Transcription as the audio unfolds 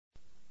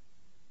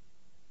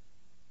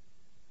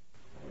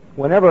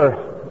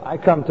Whenever I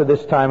come to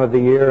this time of the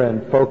year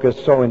and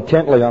focus so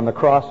intently on the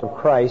cross of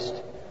Christ,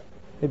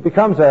 it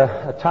becomes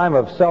a time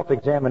of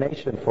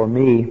self-examination for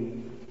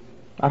me.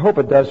 I hope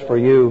it does for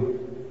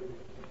you.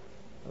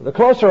 The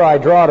closer I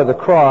draw to the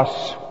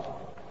cross,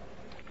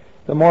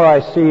 the more I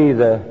see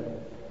the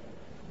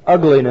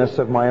ugliness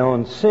of my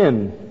own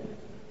sin.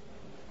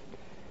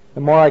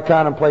 The more I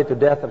contemplate the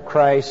death of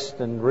Christ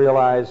and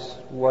realize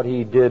what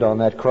He did on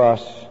that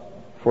cross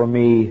for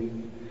me,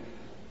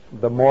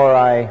 the more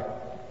I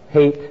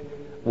hate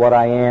what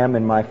I am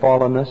in my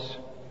fallenness.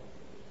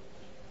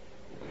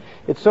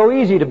 It's so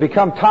easy to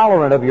become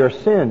tolerant of your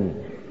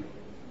sin.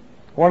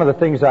 One of the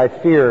things I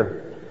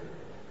fear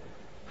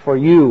for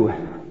you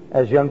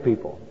as young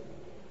people,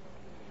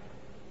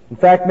 in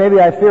fact,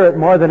 maybe I fear it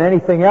more than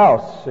anything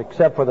else,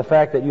 except for the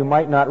fact that you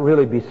might not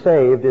really be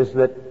saved, is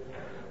that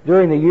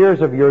during the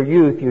years of your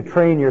youth you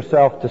train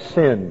yourself to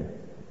sin.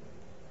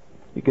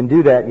 You can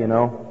do that, you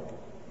know,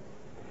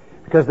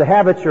 because the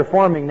habits you're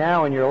forming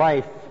now in your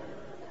life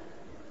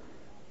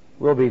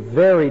will be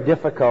very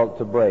difficult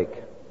to break.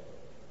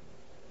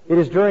 It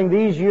is during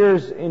these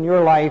years in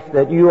your life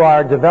that you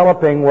are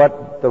developing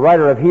what the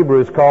writer of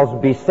Hebrews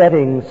calls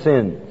besetting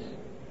sins.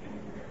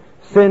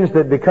 Sins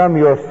that become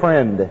your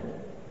friend.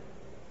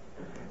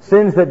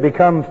 Sins that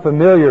become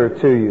familiar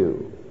to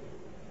you.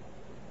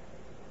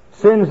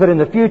 Sins that in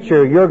the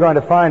future you're going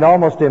to find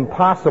almost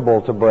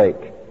impossible to break.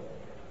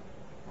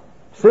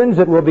 Sins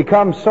that will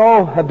become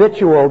so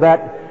habitual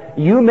that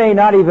you may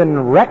not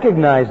even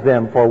recognize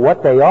them for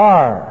what they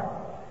are.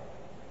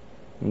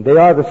 And they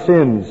are the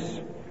sins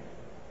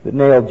that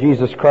nailed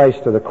Jesus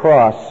Christ to the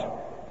cross.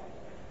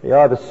 They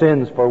are the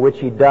sins for which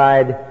He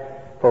died,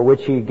 for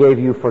which He gave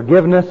you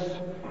forgiveness,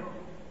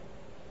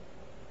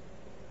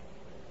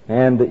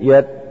 and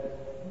yet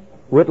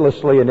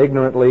witlessly and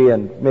ignorantly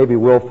and maybe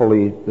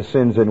willfully the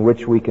sins in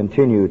which we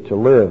continue to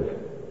live.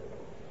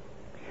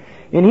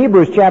 In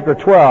Hebrews chapter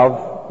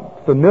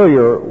 12,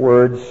 familiar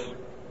words,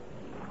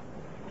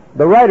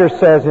 the writer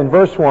says in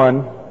verse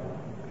 1,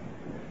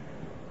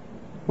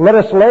 "Let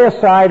us lay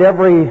aside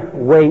every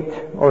weight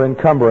or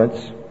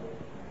encumbrance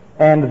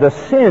and the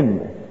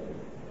sin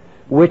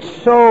which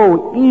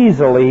so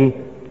easily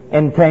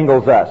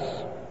entangles us."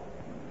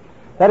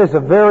 That is a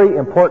very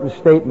important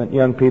statement,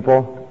 young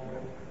people,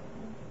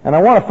 and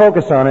I want to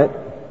focus on it.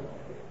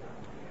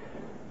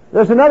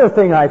 There's another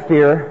thing I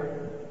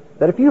fear,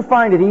 that if you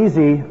find it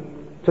easy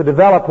to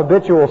develop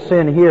habitual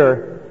sin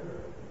here,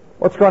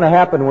 what's going to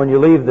happen when you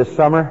leave this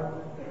summer?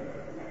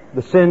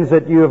 The sins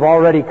that you have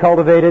already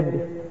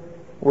cultivated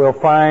will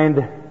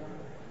find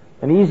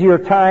an easier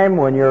time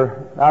when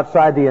you're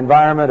outside the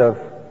environment of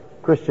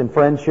Christian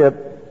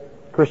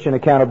friendship, Christian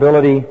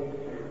accountability,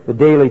 the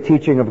daily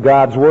teaching of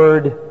God's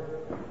Word,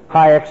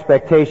 high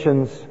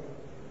expectations,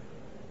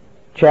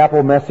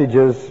 chapel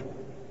messages,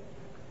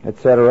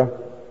 etc.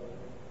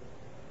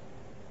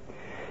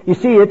 You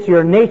see, it's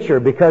your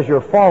nature, because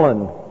you're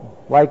fallen,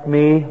 like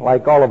me,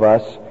 like all of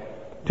us,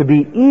 to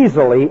be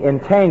easily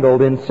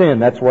entangled in sin.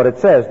 That's what it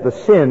says, the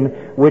sin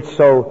which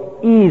so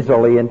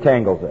easily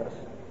entangles us.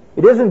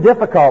 It isn't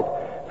difficult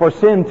for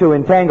sin to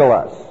entangle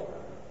us,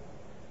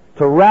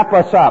 to wrap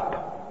us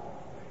up,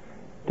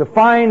 to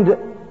find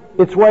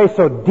its way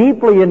so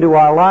deeply into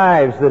our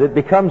lives that it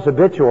becomes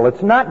habitual.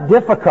 It's not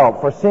difficult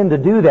for sin to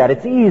do that.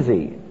 It's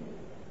easy.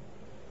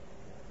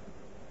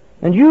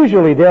 And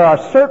usually there are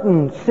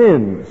certain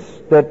sins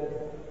that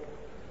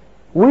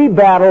we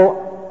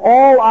battle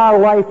all our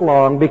life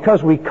long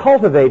because we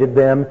cultivated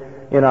them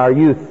in our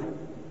youth.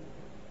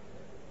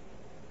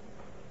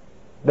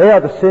 They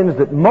are the sins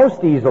that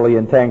most easily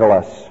entangle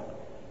us.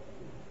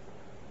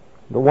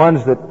 The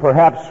ones that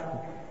perhaps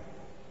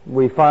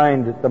we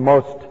find the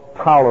most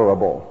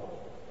tolerable.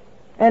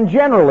 And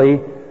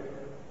generally,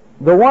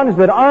 the ones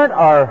that aren't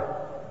our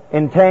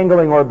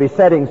entangling or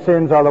besetting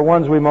sins are the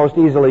ones we most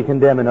easily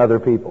condemn in other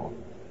people.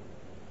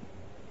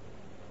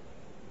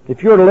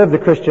 If you're to live the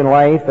Christian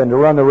life and to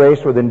run the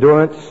race with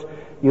endurance,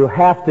 you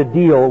have to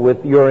deal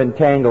with your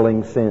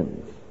entangling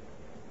sins.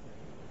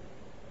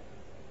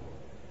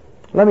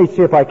 Let me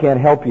see if I can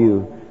help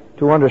you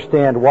to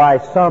understand why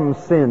some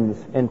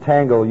sins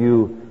entangle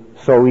you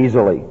so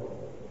easily.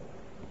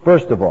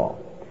 First of all,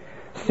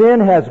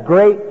 sin has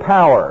great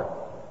power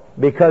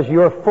because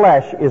your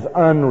flesh is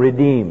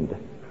unredeemed.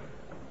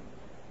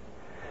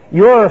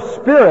 Your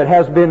spirit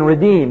has been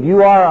redeemed.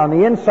 You are on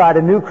the inside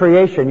a new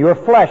creation. Your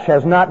flesh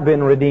has not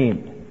been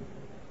redeemed.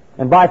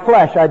 And by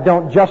flesh, I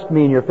don't just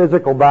mean your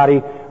physical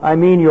body, I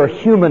mean your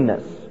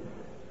humanness.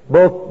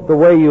 Both the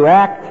way you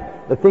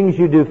act, the things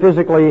you do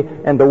physically,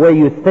 and the way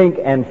you think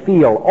and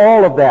feel.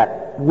 All of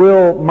that,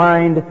 will,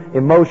 mind,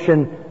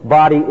 emotion,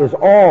 body, is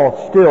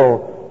all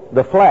still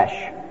the flesh.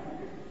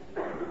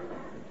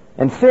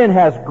 And sin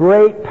has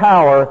great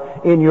power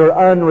in your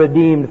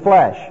unredeemed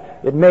flesh.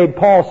 It made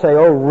Paul say,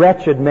 "O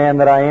wretched man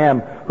that I am,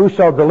 who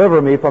shall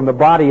deliver me from the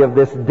body of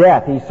this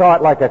death?" He saw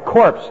it like a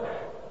corpse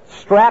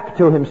strapped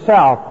to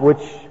himself,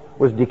 which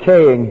was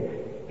decaying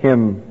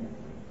him,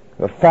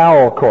 a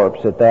foul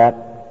corpse at that.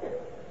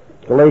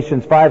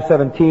 Galatians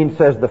 5:17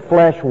 says the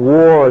flesh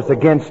wars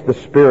against the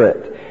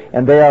Spirit,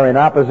 and they are in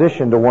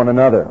opposition to one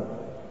another.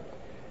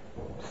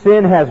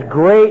 Sin has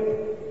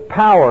great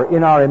power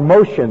in our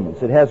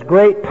emotions. It has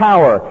great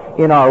power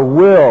in our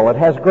will. It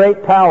has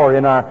great power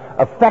in our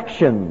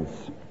affections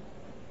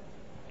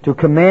to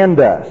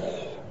command us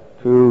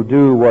to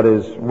do what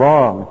is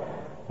wrong.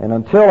 And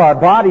until our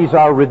bodies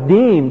are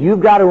redeemed,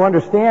 you've got to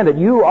understand that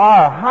you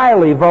are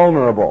highly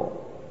vulnerable.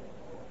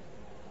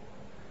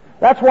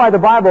 That's why the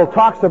Bible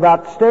talks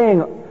about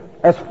staying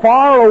as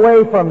far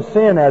away from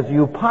sin as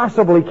you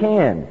possibly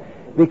can,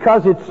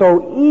 because it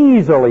so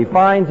easily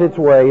finds its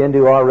way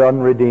into our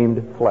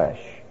unredeemed flesh.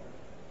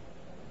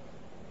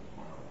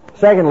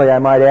 Secondly, I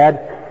might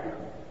add,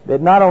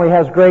 it not only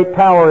has great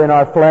power in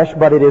our flesh,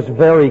 but it is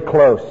very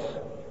close.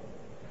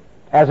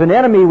 As an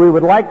enemy, we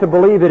would like to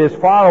believe it is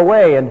far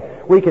away and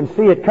we can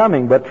see it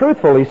coming, but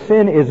truthfully,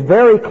 sin is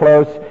very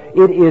close.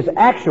 It is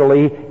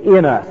actually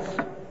in us.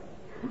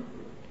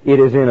 It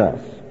is in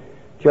us.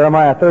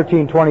 Jeremiah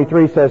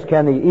 13:23 says,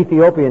 "Can the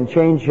Ethiopian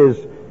change his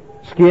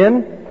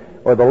skin,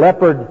 or the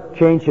leopard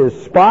change his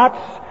spots?"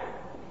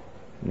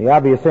 And the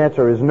obvious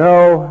answer is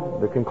no.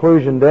 The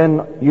conclusion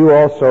then, you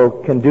also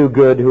can do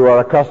good who are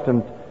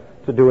accustomed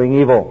to doing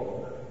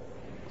evil.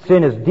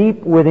 Sin is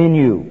deep within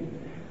you.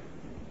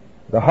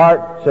 The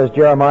heart, says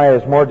Jeremiah,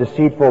 is more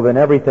deceitful than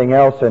everything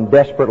else and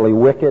desperately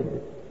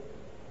wicked.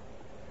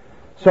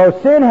 So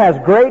sin has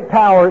great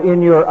power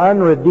in your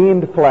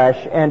unredeemed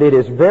flesh, and it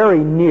is very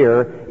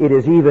near. It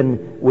is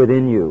even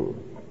within you.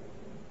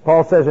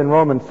 Paul says in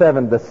Romans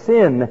 7, the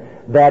sin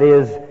that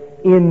is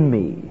in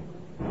me,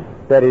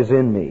 that is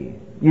in me.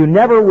 You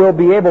never will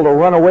be able to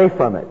run away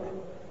from it.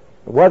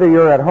 Whether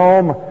you're at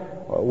home,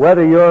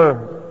 whether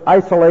you're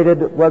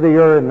isolated, whether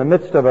you're in the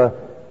midst of a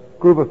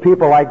group of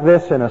people like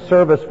this in a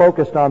service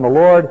focused on the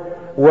Lord,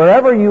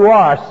 wherever you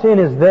are, sin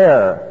is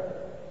there.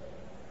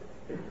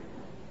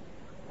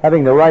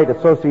 Having the right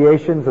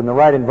associations and the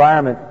right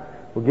environment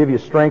will give you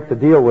strength to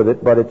deal with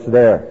it, but it's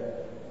there.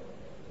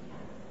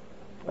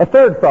 A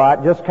third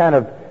thought, just kind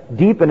of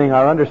deepening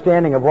our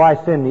understanding of why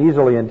sin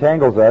easily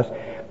entangles us,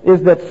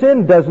 is that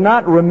sin does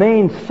not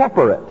remain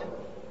separate.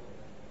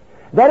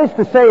 That is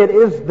to say, it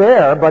is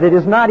there, but it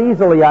is not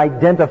easily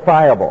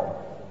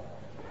identifiable.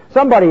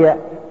 Somebody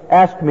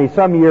asked me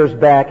some years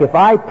back if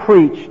I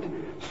preached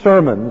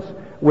sermons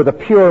with a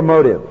pure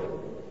motive.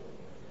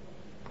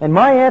 And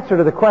my answer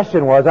to the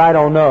question was, I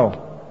don't know.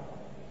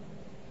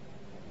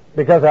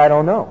 Because I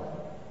don't know.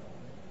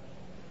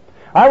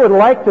 I would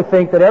like to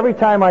think that every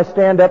time I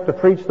stand up to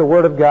preach the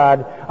Word of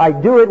God, I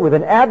do it with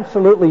an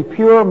absolutely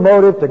pure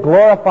motive to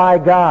glorify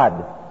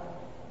God.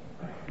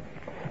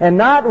 And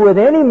not with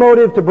any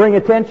motive to bring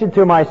attention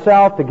to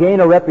myself, to gain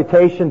a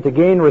reputation, to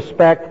gain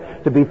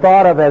respect, to be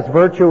thought of as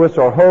virtuous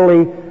or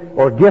holy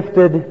or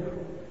gifted.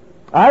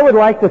 I would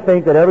like to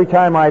think that every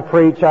time I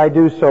preach, I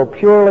do so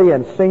purely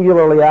and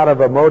singularly out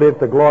of a motive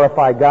to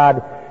glorify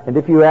God. And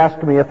if you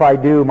ask me if I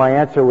do, my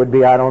answer would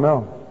be, I don't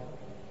know.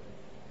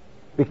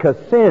 Because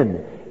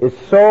sin is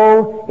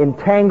so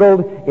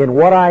entangled in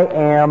what I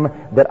am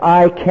that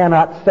I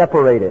cannot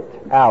separate it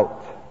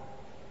out.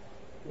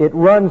 It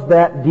runs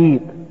that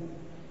deep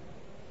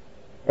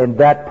and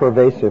that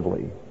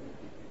pervasively.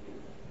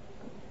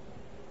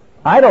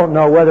 I don't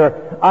know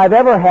whether I've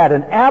ever had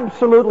an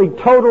absolutely,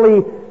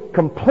 totally,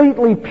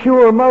 completely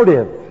pure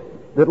motive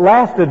that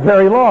lasted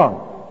very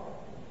long.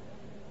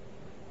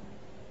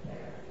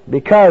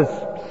 Because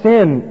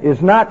sin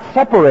is not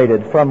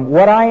separated from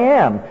what I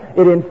am.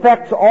 It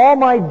infects all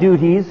my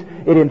duties.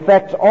 It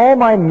infects all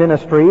my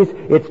ministries.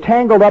 It's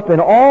tangled up in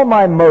all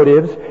my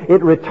motives.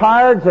 It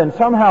retards and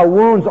somehow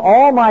wounds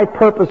all my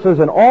purposes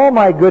and all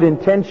my good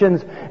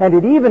intentions. And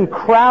it even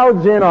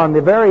crowds in on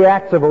the very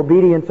acts of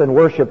obedience and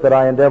worship that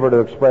I endeavor to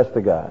express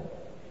to God.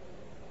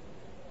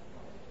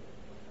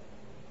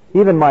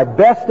 Even my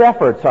best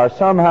efforts are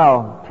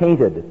somehow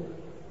tainted.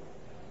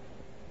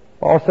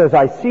 Paul says,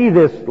 I see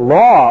this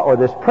law or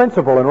this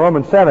principle in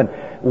Romans 7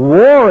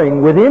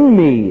 warring within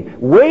me,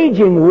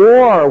 waging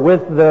war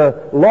with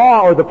the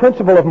law or the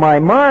principle of my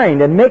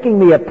mind and making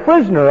me a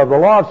prisoner of the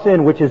law of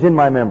sin which is in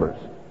my members.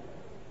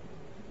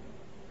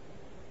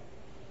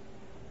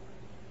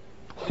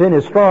 Sin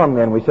is strong,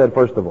 then, we said,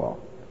 first of all.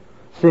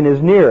 Sin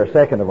is near,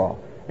 second of all.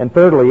 And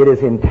thirdly, it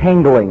is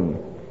entangling.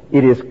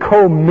 It is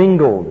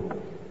commingled.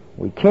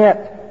 We can't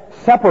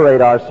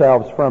separate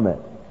ourselves from it.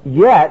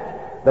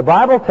 Yet, the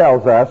Bible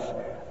tells us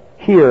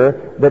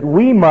here that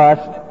we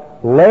must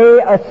lay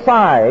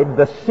aside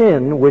the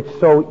sin which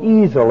so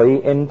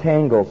easily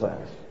entangles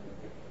us.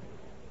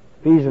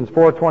 Ephesians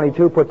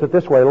 4:22 puts it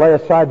this way, lay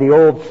aside the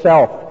old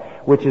self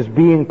which is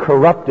being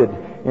corrupted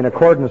in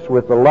accordance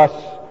with the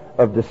lusts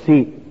of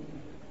deceit.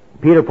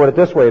 Peter put it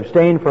this way,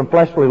 abstain from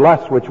fleshly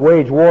lusts which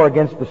wage war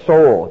against the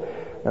soul.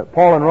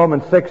 Paul in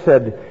Romans 6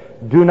 said,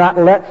 do not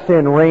let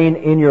sin reign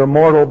in your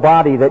mortal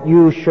body that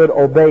you should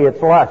obey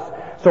its lusts.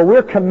 So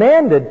we're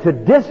commanded to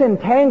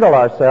disentangle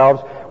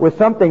ourselves with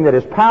something that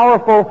is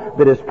powerful,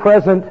 that is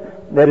present,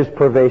 that is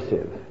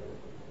pervasive.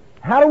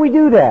 How do we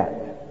do that?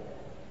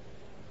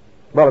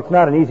 Well, it's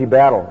not an easy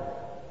battle.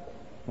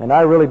 And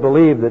I really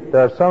believe that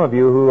there are some of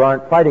you who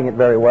aren't fighting it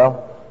very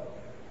well.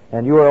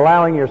 And you are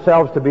allowing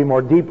yourselves to be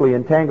more deeply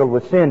entangled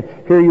with sin.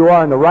 Here you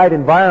are in the right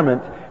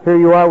environment. Here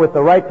you are with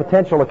the right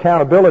potential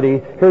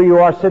accountability. Here you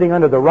are sitting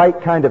under the right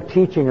kind of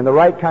teaching and the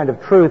right kind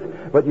of truth,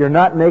 but you're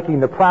not making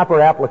the proper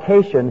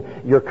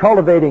application. You're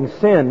cultivating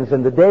sins,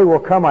 and the day will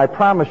come, I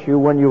promise you,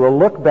 when you will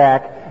look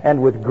back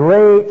and with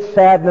great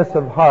sadness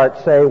of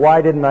heart say,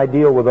 why didn't I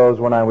deal with those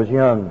when I was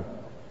young?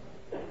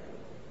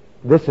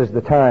 This is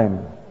the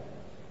time.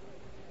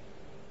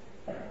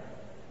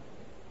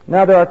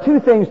 Now, there are two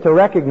things to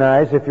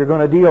recognize if you're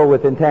going to deal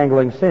with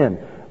entangling sin.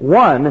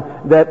 One,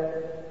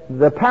 that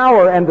the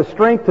power and the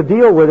strength to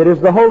deal with it is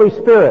the Holy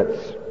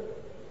Spirit's.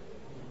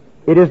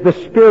 It is the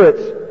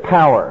Spirit's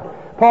power.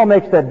 Paul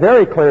makes that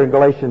very clear in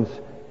Galatians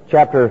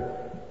chapter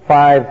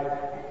 5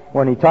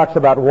 when he talks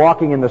about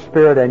walking in the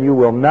Spirit, and you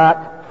will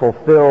not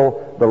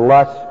fulfill the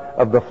lusts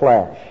of the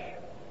flesh.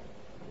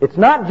 It's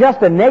not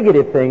just a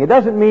negative thing. It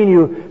doesn't mean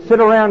you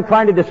sit around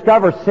trying to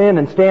discover sin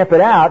and stamp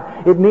it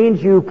out. It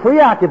means you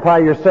preoccupy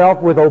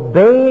yourself with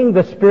obeying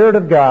the Spirit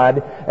of God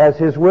as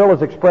His will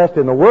is expressed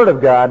in the Word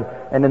of God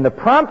and in the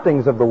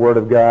promptings of the Word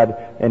of God,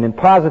 and in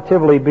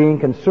positively being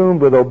consumed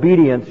with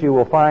obedience, you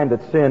will find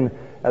that sin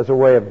has a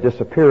way of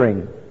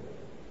disappearing.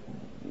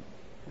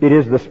 It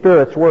is the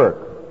Spirit's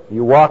work.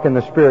 You walk in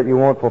the Spirit, you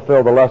won't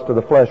fulfill the lust of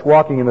the flesh.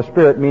 Walking in the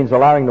Spirit means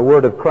allowing the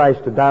Word of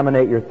Christ to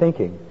dominate your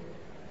thinking.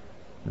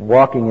 And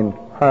walking in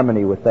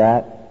harmony with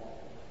that.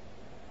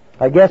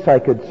 I guess I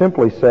could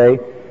simply say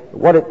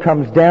what it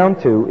comes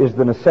down to is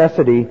the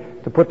necessity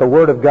to put the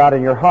Word of God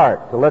in your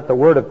heart, to let the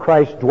Word of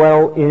Christ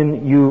dwell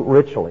in you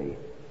richly.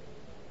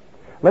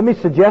 Let me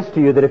suggest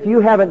to you that if you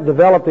haven't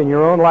developed in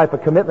your own life a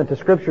commitment to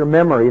Scripture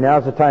memory,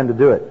 now's the time to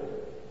do it.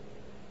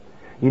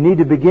 You need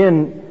to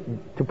begin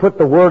to put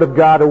the Word of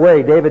God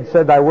away. David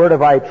said, Thy Word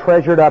have I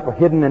treasured up,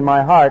 hidden in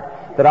my heart,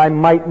 that I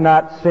might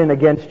not sin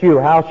against you.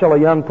 How shall a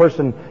young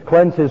person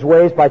cleanse his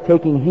ways? By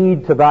taking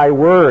heed to thy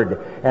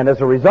word. And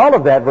as a result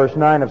of that, verse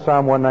 9 of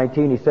Psalm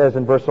 119, he says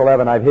in verse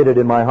 11, I've hid it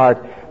in my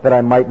heart that I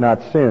might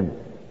not sin.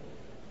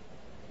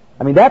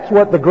 I mean, that's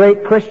what the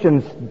great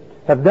Christians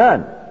have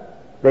done.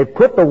 They've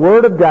put the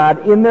Word of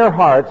God in their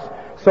hearts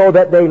so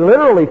that they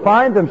literally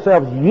find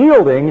themselves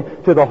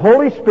yielding to the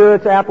Holy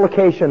Spirit's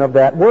application of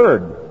that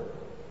Word.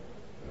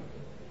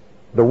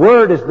 The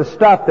Word is the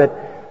stuff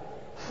that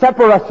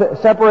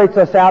separates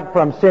us out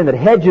from sin, that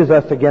hedges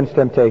us against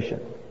temptation.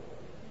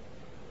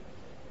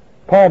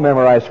 Paul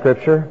memorized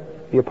Scripture.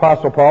 The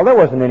Apostle Paul, there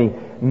wasn't any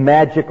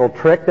magical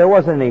trick. There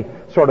wasn't any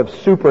sort of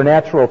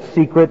supernatural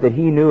secret that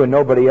he knew and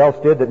nobody else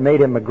did that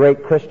made him a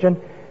great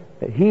Christian.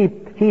 He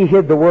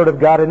hid the Word of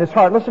God in his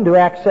heart. Listen to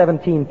Acts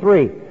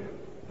 17:3.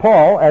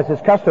 Paul, as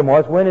his custom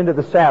was, went into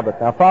the Sabbath.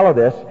 Now follow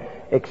this.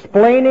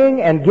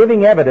 Explaining and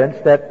giving evidence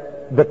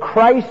that the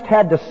Christ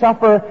had to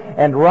suffer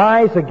and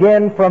rise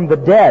again from the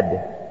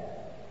dead.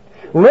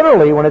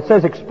 Literally, when it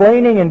says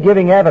explaining and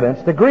giving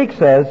evidence, the Greek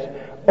says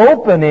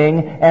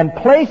opening and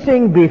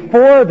placing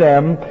before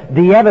them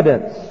the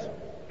evidence.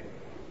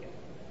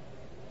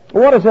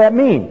 What does that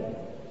mean?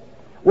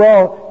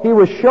 Well, he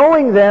was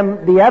showing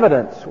them the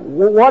evidence.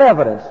 What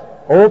evidence?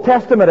 Old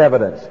Testament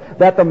evidence.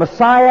 That the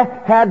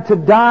Messiah had to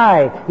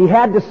die. He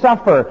had to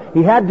suffer.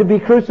 He had to be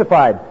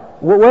crucified.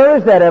 Where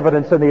is that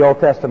evidence in the Old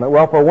Testament?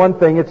 Well, for one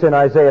thing, it's in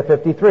Isaiah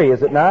 53,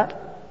 is it not?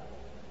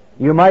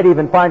 You might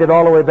even find it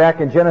all the way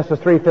back in Genesis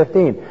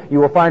 3:15. You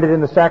will find it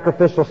in the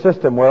sacrificial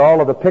system where all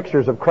of the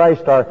pictures of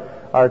Christ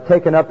are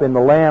taken up in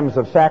the lambs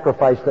of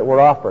sacrifice that were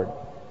offered.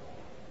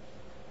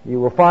 You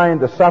will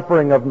find the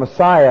suffering of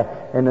Messiah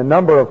in a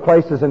number of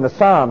places in the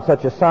Psalms,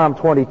 such as Psalm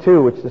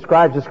 22, which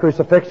describes his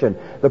crucifixion.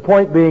 The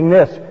point being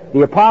this: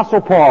 the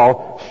Apostle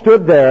Paul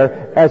stood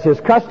there, as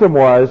his custom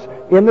was,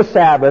 in the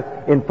Sabbath,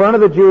 in front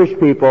of the Jewish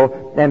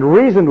people, and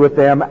reasoned with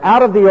them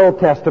out of the Old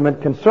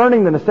Testament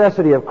concerning the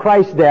necessity of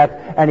Christ's death,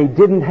 and he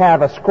didn't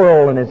have a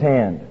scroll in his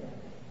hand.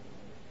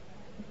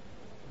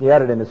 He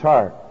had it in his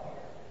heart.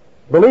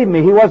 Believe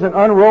me, he wasn't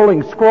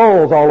unrolling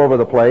scrolls all over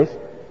the place.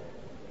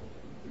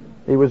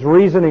 He was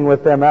reasoning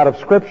with them out of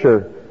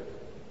Scripture,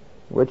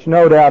 which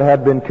no doubt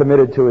had been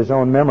committed to his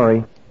own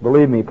memory.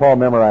 Believe me, Paul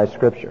memorized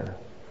Scripture.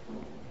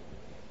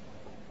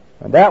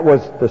 And that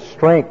was the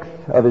strength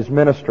of his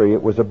ministry.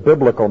 It was a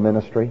biblical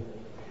ministry.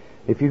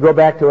 If you go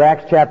back to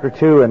Acts chapter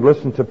 2 and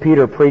listen to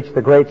Peter preach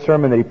the great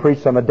sermon that he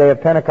preached on the day of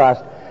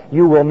Pentecost,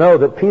 you will know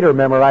that Peter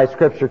memorized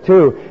Scripture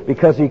too,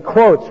 because he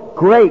quotes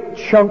great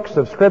chunks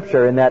of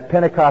Scripture in that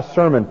Pentecost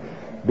sermon,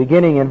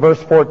 beginning in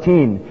verse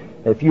 14.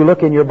 If you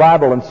look in your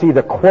Bible and see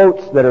the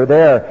quotes that are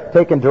there,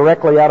 taken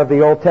directly out of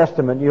the Old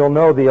Testament, you'll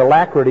know the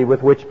alacrity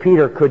with which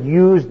Peter could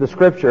use the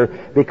Scripture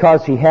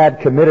because he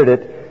had committed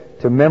it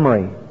to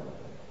memory.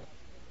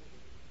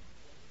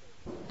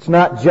 It's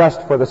not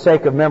just for the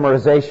sake of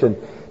memorization,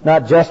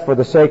 not just for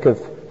the sake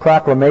of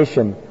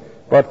proclamation,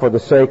 but for the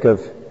sake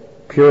of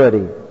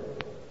purity.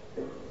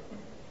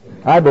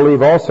 I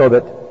believe also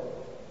that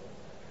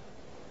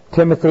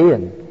Timothy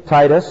and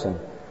Titus and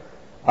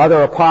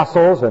other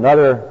apostles and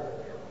other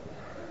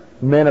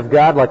men of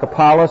God like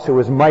Apollos, who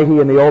was mighty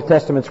in the Old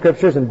Testament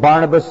Scriptures, and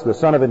Barnabas, the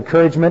son of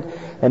encouragement,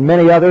 and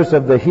many others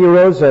of the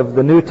heroes of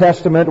the New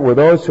Testament were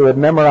those who had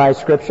memorized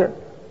Scripture.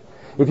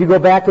 If you go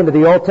back into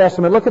the Old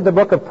Testament, look at the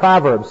book of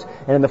Proverbs,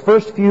 and in the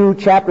first few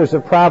chapters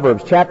of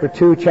Proverbs, chapter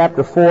 2,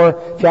 chapter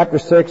 4, chapter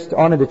 6,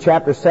 on into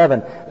chapter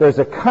 7, there's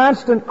a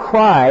constant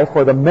cry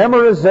for the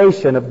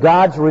memorization of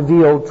God's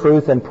revealed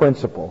truth and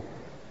principle.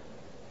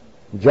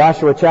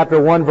 Joshua chapter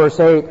 1, verse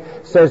 8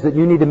 says that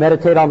you need to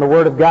meditate on the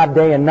Word of God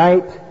day and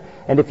night,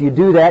 and if you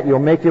do that, you'll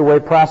make your way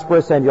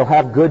prosperous and you'll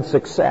have good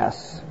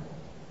success.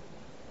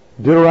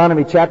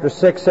 Deuteronomy chapter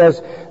 6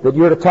 says that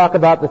you're to talk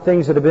about the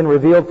things that have been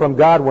revealed from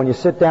God when you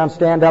sit down,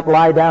 stand up,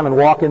 lie down, and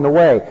walk in the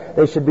way.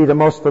 They should be the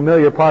most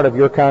familiar part of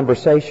your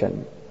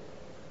conversation.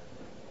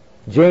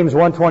 James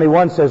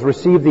 1:21 says,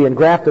 receive the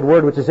engrafted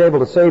word which is able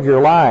to save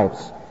your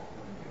lives.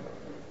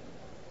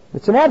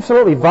 It's an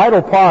absolutely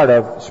vital part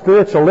of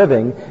spiritual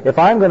living, if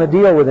I'm going to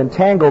deal with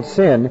entangled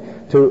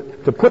sin,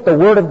 to put the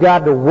Word of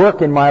God to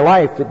work in my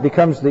life. It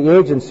becomes the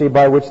agency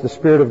by which the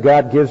Spirit of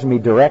God gives me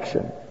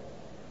direction.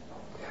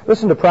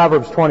 Listen to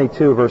Proverbs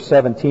 22, verse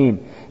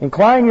 17.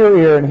 Incline your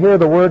ear and hear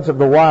the words of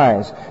the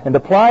wise, and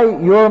apply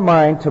your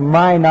mind to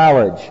my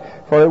knowledge.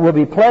 For it will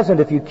be pleasant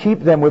if you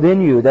keep them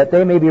within you, that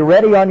they may be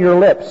ready on your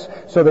lips,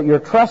 so that your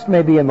trust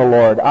may be in the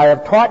Lord. I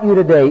have taught you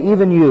today,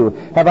 even you.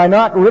 Have I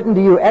not written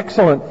to you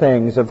excellent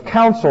things of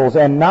counsels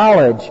and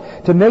knowledge,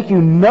 to make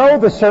you know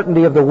the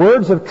certainty of the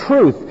words of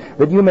truth,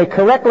 that you may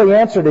correctly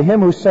answer to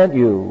him who sent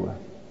you?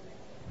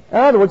 In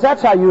other words,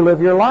 that's how you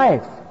live your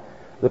life.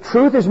 The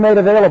truth is made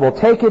available.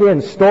 Take it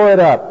in, store it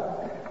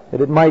up, that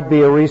it might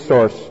be a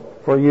resource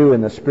for you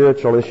in the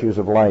spiritual issues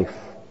of life.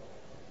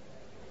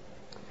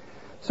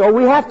 So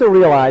we have to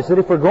realize that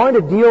if we're going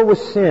to deal with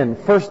sin,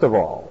 first of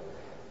all,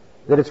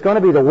 that it's going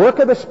to be the work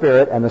of the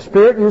Spirit, and the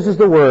Spirit uses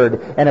the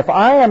Word, and if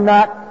I am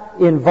not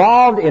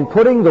involved in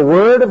putting the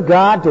Word of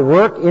God to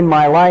work in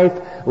my life,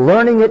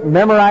 learning it,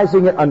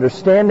 memorizing it,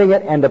 understanding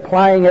it, and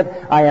applying it,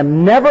 I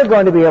am never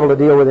going to be able to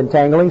deal with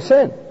entangling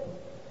sin.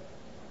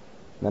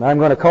 And I'm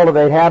going to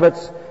cultivate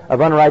habits of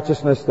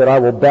unrighteousness that I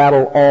will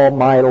battle all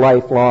my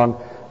life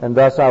long, and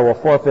thus I will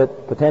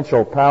forfeit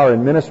potential power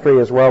in ministry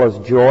as well as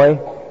joy.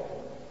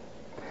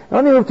 Now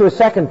let me move to a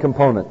second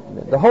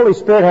component. The Holy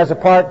Spirit has a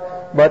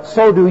part, but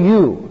so do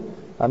you.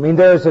 I mean,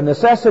 there's a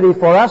necessity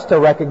for us to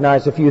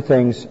recognize a few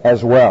things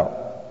as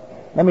well.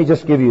 Let me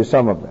just give you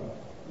some of them.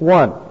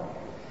 1,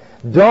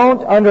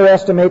 don't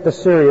underestimate the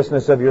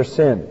seriousness of your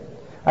sin.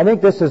 I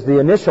think this is the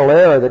initial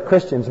error that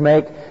Christians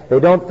make. They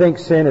don't think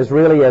sin is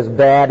really as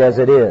bad as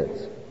it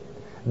is.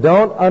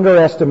 Don't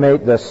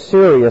underestimate the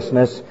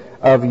seriousness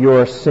of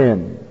your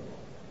sin.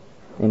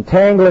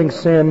 Entangling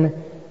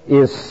sin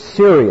is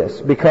serious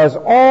because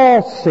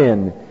all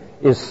sin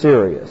is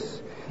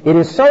serious. It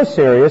is so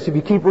serious, if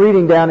you keep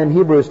reading down in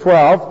Hebrews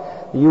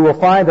 12, you will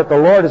find that the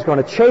Lord is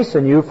going to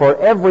chasten you for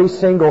every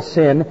single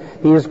sin.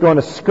 He is going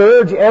to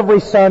scourge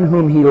every son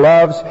whom He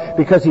loves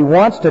because He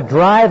wants to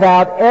drive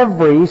out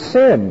every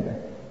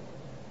sin.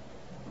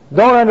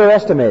 Don't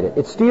underestimate it.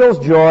 It steals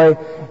joy.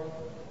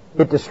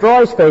 It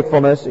destroys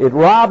faithfulness. It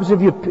robs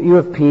you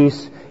of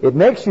peace. It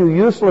makes you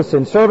useless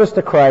in service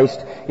to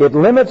Christ. It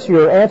limits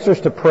your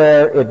answers to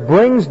prayer. It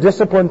brings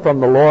discipline from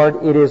the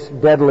Lord. It is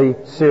deadly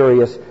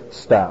serious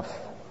stuff.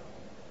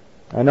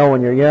 I know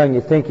when you're young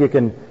you think you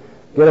can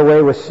get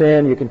away with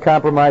sin. You can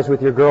compromise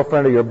with your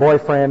girlfriend or your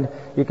boyfriend.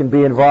 You can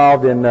be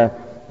involved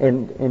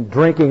in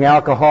drinking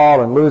alcohol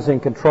and losing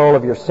control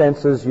of your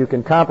senses. You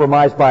can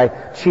compromise by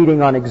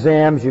cheating on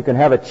exams. You can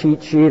have a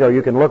cheat sheet, or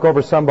you can look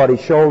over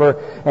somebody's shoulder,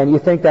 and you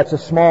think that's a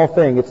small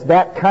thing. It's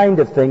that kind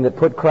of thing that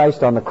put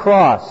Christ on the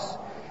cross.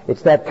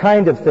 It's that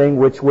kind of thing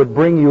which would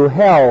bring you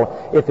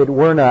hell if it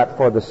were not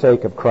for the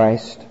sake of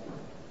Christ.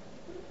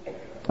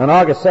 On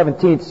August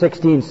 17,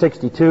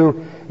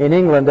 1662, in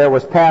England there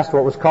was passed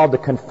what was called the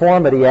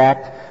Conformity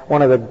Act,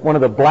 one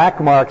of the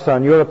black marks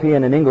on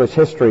European and English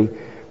history.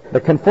 The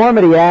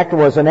Conformity Act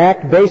was an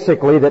act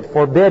basically that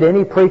forbid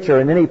any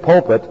preacher in any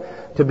pulpit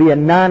to be a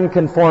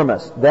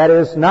nonconformist. That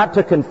is, not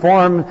to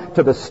conform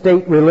to the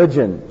state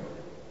religion.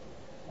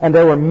 And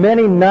there were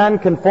many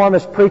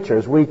nonconformist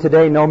preachers. We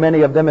today know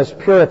many of them as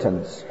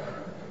Puritans.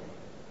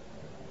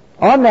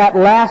 On that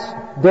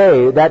last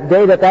day,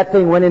 that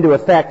thing went into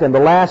effect, and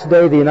the last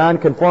day the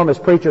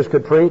nonconformist preachers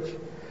could preach,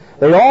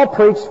 they all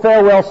preached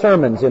farewell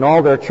sermons in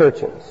all their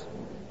churches.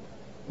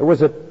 It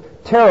was a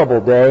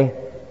terrible day.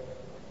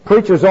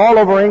 Preachers all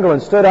over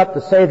England stood up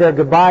to say their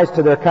goodbyes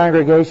to their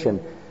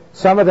congregation.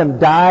 Some of them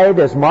died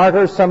as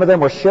martyrs. Some of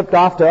them were shipped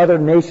off to other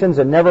nations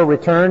and never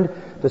returned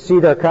to see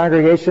their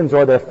congregations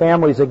or their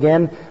families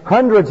again.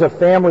 Hundreds of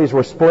families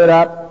were split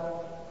up.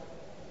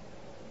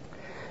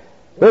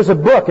 There's a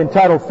book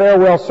entitled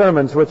Farewell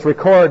Sermons which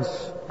records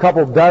a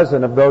couple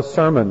dozen of those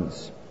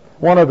sermons.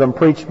 One of them,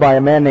 preached by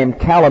a man named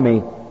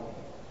Calamy,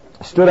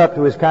 stood up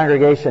to his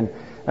congregation,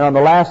 and on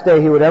the last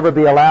day he would ever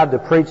be allowed to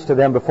preach to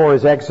them before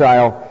his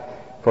exile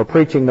for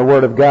preaching the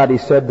Word of God, he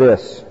said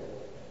this: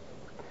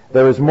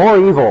 there is more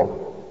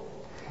evil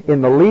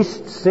in the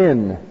least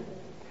sin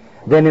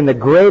than in the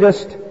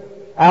greatest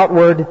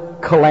outward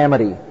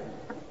calamity.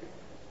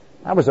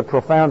 That was a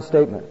profound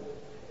statement.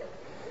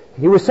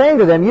 He was saying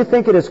to them, you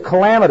think it is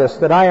calamitous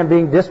that I am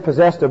being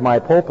dispossessed of my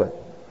pulpit.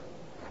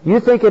 You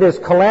think it is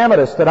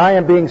calamitous that I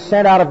am being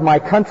sent out of my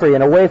country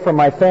and away from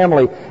my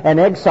family and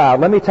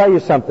exiled. Let me tell you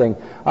something.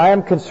 I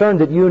am concerned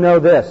that you know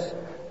this.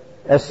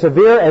 As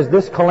severe as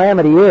this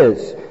calamity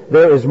is,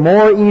 there is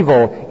more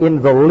evil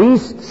in the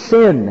least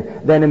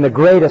sin than in the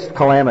greatest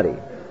calamity.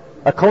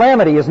 A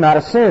calamity is not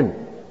a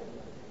sin.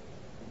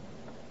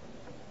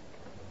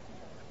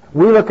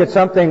 We look at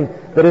something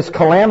that is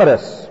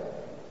calamitous,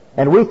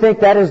 and we think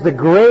that is the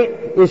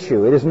great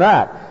issue. It is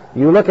not.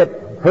 You look at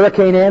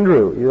Hurricane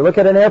Andrew. You look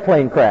at an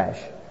airplane crash.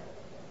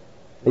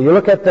 You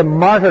look at the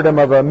martyrdom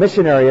of a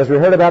missionary, as we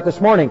heard about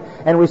this morning,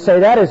 and we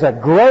say that is a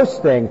gross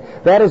thing.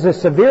 That is a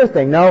severe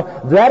thing.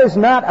 No, that is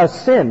not a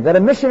sin. That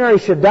a missionary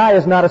should die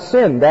is not a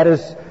sin. That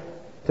is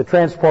to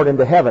transport him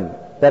to heaven.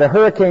 That a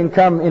hurricane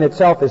come in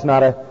itself is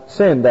not a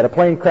sin. That a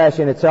plane crash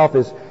in itself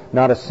is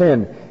not a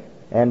sin.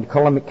 And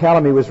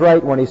Calamy was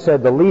right when he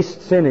said the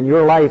least sin in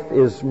your life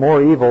is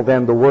more evil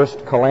than the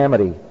worst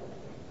calamity.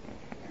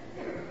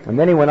 And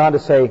then he went on to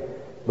say,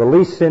 the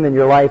least sin in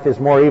your life is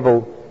more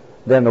evil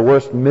than the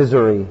worst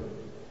misery.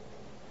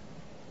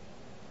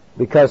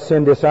 Because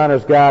sin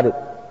dishonors God, it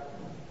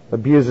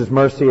abuses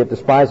mercy, it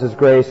despises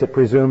grace, it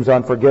presumes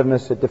on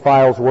forgiveness, it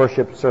defiles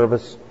worship,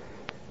 service,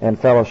 and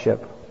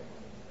fellowship.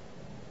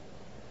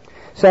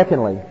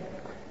 Secondly,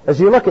 as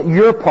you look at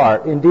your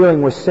part in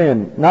dealing with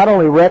sin, not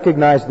only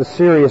recognize the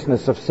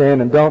seriousness of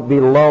sin and don't be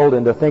lulled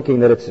into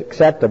thinking that it's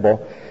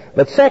acceptable,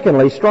 but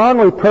secondly,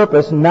 strongly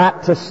purpose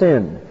not to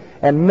sin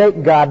and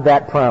make God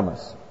that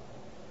promise.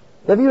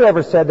 Have you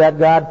ever said that,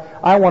 God,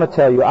 I want to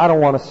tell you, I don't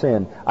want to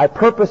sin. I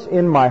purpose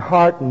in my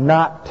heart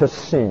not to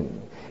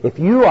sin. If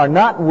you are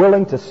not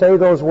willing to say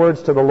those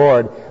words to the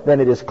Lord, then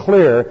it is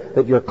clear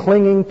that you're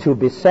clinging to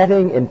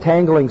besetting,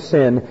 entangling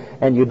sin,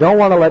 and you don't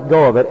want to let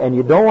go of it, and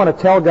you don't want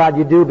to tell God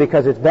you do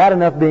because it's bad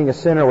enough being a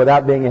sinner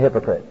without being a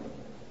hypocrite.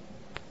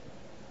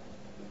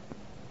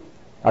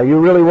 Are you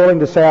really willing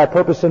to say, I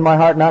purpose in my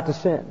heart not to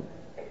sin?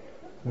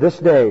 This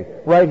day,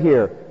 right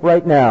here,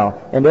 right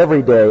now, and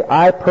every day,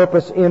 I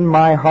purpose in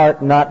my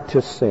heart not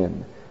to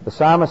sin. The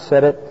psalmist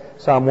said it,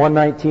 Psalm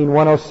 119,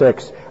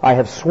 106, I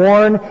have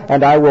sworn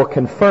and I will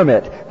confirm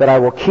it that I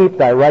will keep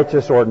thy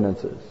righteous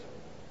ordinances.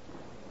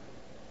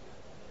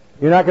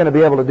 You're not going to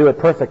be able to do it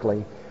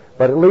perfectly,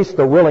 but at least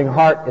the willing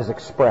heart is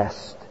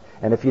expressed.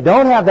 And if you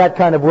don't have that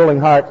kind of willing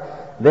heart,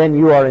 then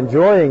you are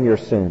enjoying your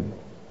sin.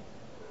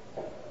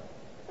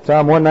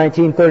 Psalm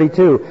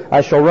 119:32,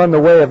 I shall run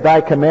the way of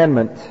thy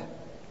commandment.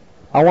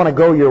 I want to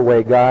go your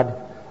way, God.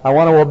 I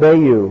want to obey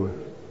you.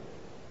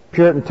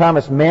 Puritan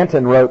Thomas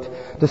Manton wrote,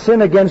 to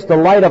sin against the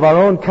light of our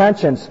own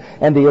conscience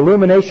and the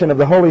illumination of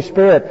the Holy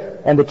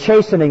Spirit and the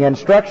chastening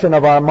instruction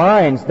of our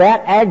minds,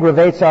 that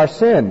aggravates our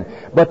sin.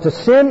 But to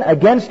sin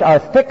against our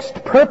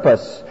fixed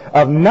purpose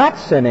of not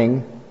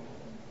sinning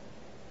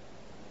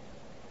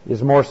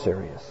is more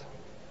serious.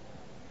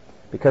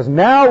 Because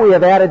now we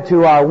have added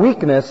to our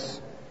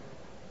weakness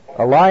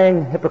a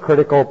lying,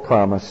 hypocritical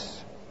promise.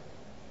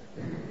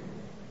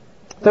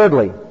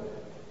 Thirdly,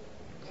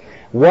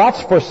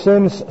 watch for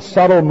sin's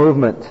subtle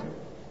movement.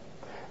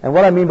 And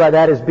what I mean by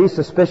that is be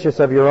suspicious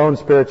of your own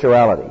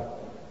spirituality.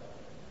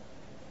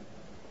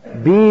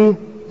 Be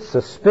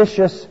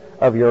suspicious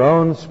of your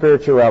own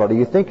spirituality.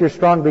 You think you're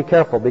strong, be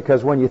careful,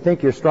 because when you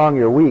think you're strong,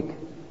 you're weak.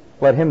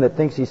 Let him that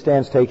thinks he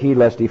stands take heed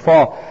lest he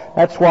fall.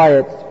 That's why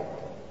it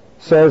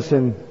says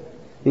in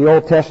the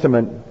Old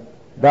Testament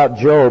about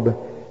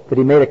Job that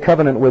he made a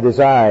covenant with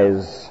his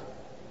eyes.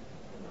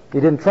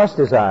 He didn't trust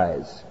his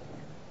eyes.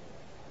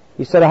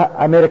 He said,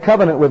 I made a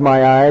covenant with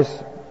my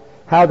eyes.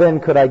 How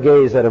then could I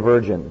gaze at a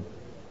virgin?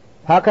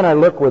 How can I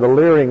look with a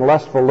leering,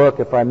 lustful look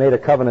if I made a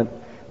covenant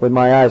with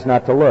my eyes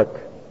not to look?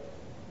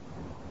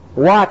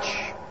 Watch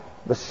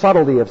the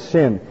subtlety of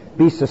sin.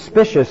 Be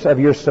suspicious of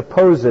your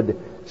supposed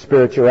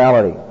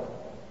spirituality.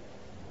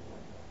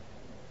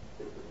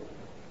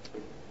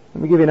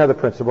 Let me give you another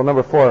principle.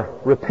 Number 4,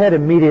 repent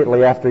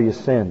immediately after you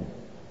sin.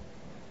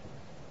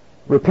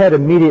 Repent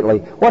immediately.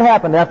 What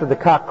happened after the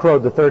cock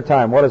crowed the third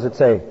time? What does it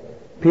say?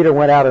 Peter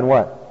went out and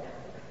what?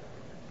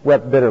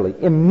 Wept bitterly.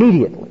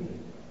 Immediately.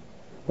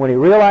 When he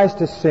realized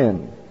his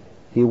sin,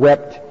 he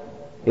wept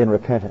in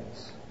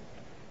repentance.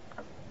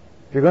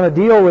 If you're going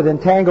to deal with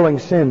entangling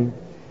sin,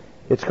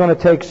 it's going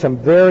to take some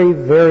very,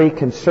 very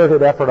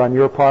concerted effort on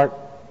your part.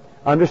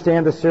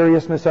 Understand the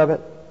seriousness of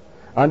it.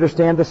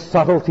 Understand the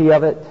subtlety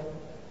of it.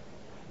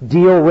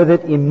 Deal with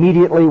it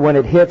immediately when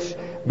it hits.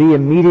 Be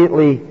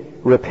immediately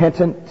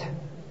repentant.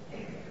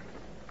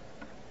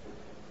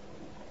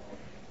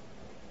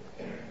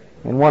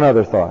 And one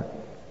other thought.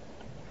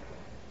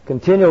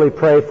 Continually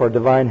pray for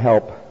divine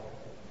help.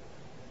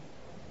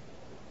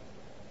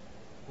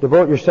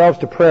 Devote yourselves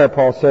to prayer,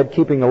 Paul said,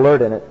 keeping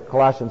alert in it.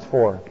 Colossians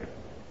 4.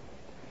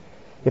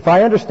 If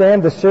I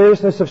understand the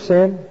seriousness of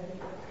sin,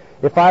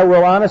 if I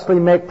will honestly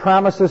make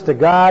promises to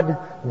God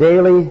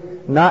daily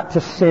not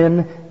to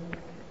sin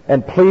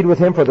and plead with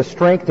Him for the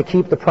strength to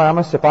keep the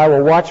promise, if I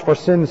will watch for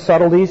sin's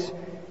subtleties,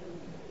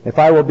 If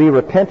I will be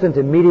repentant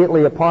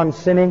immediately upon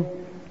sinning,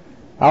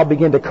 I'll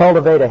begin to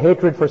cultivate a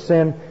hatred for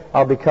sin.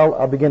 I'll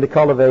begin to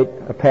cultivate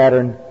a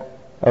pattern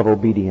of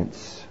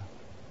obedience.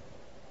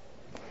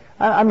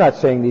 I'm not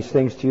saying these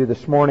things to you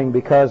this morning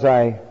because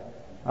I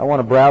want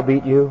to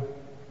browbeat you.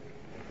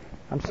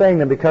 I'm saying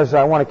them because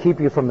I want to keep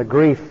you from the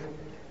grief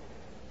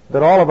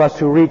that all of us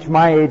who reach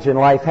my age in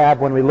life have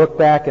when we look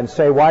back and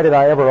say, why did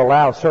I ever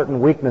allow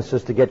certain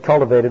weaknesses to get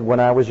cultivated when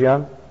I was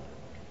young?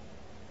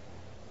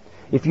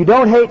 If you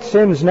don't hate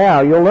sins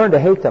now, you'll learn to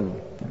hate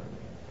them.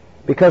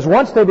 Because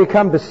once they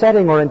become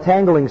besetting or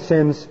entangling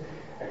sins,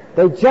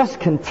 they just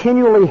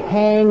continually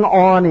hang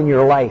on in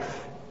your life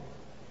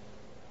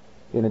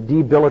in a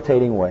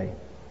debilitating way.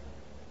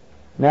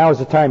 Now is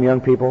the time,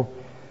 young people,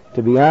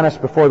 to be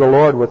honest before the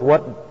Lord with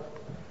what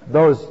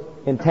those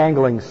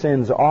entangling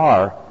sins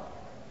are.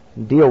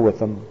 Deal with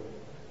them.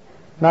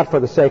 Not for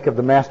the sake of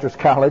the Master's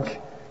College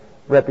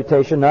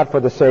reputation, not for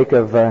the sake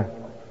of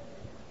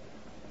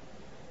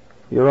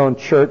your own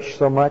church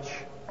so much,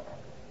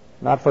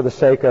 not for the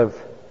sake of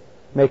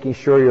making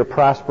sure you're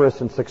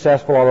prosperous and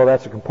successful, although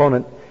that's a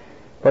component,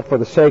 but for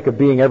the sake of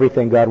being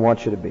everything God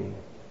wants you to be.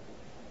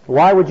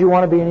 Why would you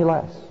want to be any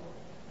less?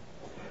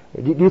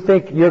 Do you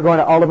think you're going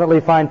to ultimately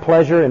find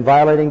pleasure in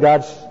violating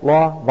God's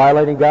law,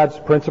 violating God's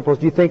principles?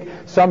 Do you think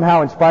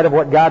somehow, in spite of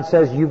what God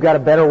says, you've got a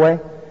better way?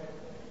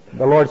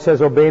 The Lord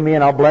says, obey me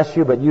and I'll bless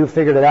you, but you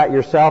figured it out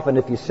yourself, and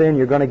if you sin,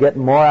 you're going to get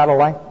more out of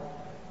life?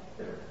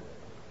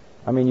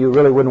 I mean, you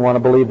really wouldn't want to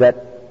believe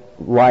that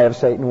lie of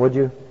Satan, would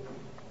you?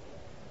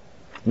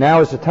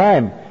 Now is the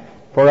time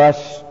for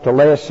us to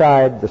lay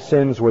aside the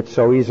sins which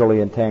so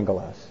easily entangle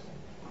us.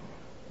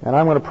 And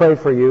I'm going to pray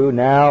for you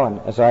now, and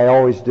as I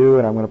always do,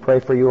 and I'm going to pray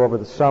for you over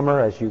the summer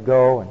as you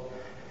go, and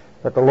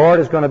that the Lord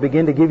is going to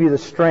begin to give you the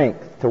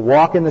strength to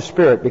walk in the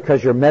Spirit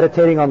because you're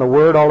meditating on the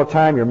Word all the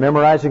time, you're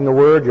memorizing the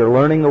Word, you're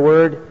learning the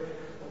Word,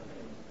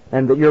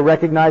 and that you're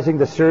recognizing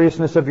the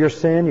seriousness of your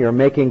sin, you're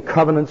making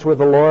covenants with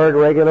the Lord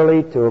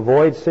regularly to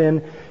avoid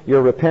sin,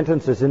 your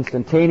repentance is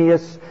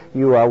instantaneous,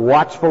 you are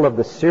watchful of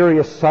the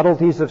serious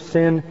subtleties of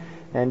sin,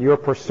 and you're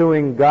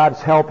pursuing God's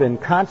help in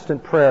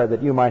constant prayer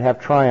that you might have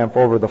triumph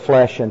over the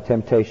flesh and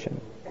temptation.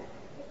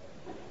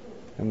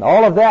 And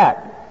all of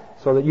that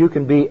so that you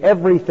can be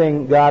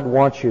everything God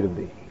wants you to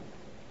be,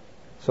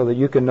 so that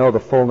you can know the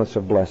fullness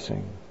of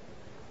blessing.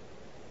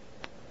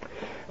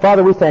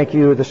 Father, we thank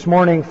you this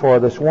morning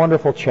for this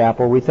wonderful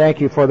chapel. We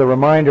thank you for the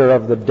reminder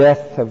of the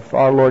death of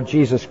our Lord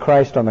Jesus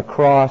Christ on the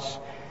cross,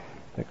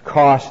 the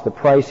cost, the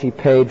price He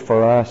paid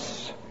for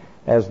us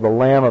as the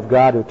Lamb of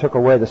God who took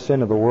away the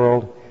sin of the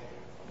world.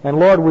 And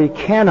Lord, we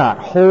cannot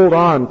hold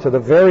on to the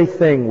very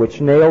thing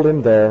which nailed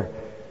Him there,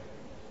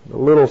 the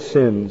little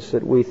sins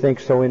that we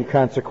think so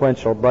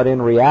inconsequential, but in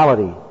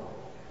reality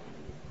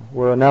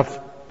were enough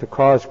to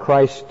cause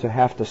Christ to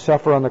have to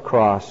suffer on the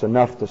cross,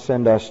 enough to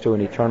send us to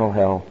an eternal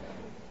hell.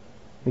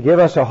 Give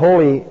us a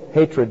holy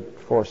hatred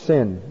for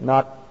sin,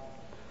 not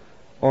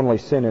only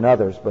sin in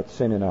others, but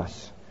sin in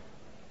us.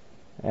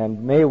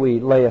 And may we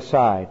lay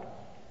aside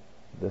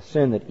the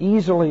sin that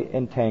easily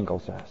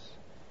entangles us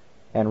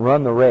and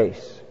run the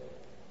race,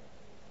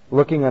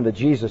 looking unto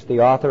Jesus,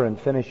 the author and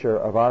finisher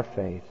of our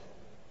faith,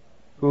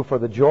 who for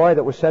the joy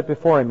that was set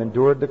before Him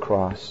endured the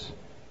cross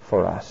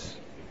for us.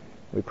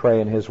 We pray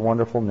in His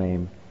wonderful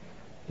name.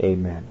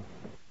 Amen.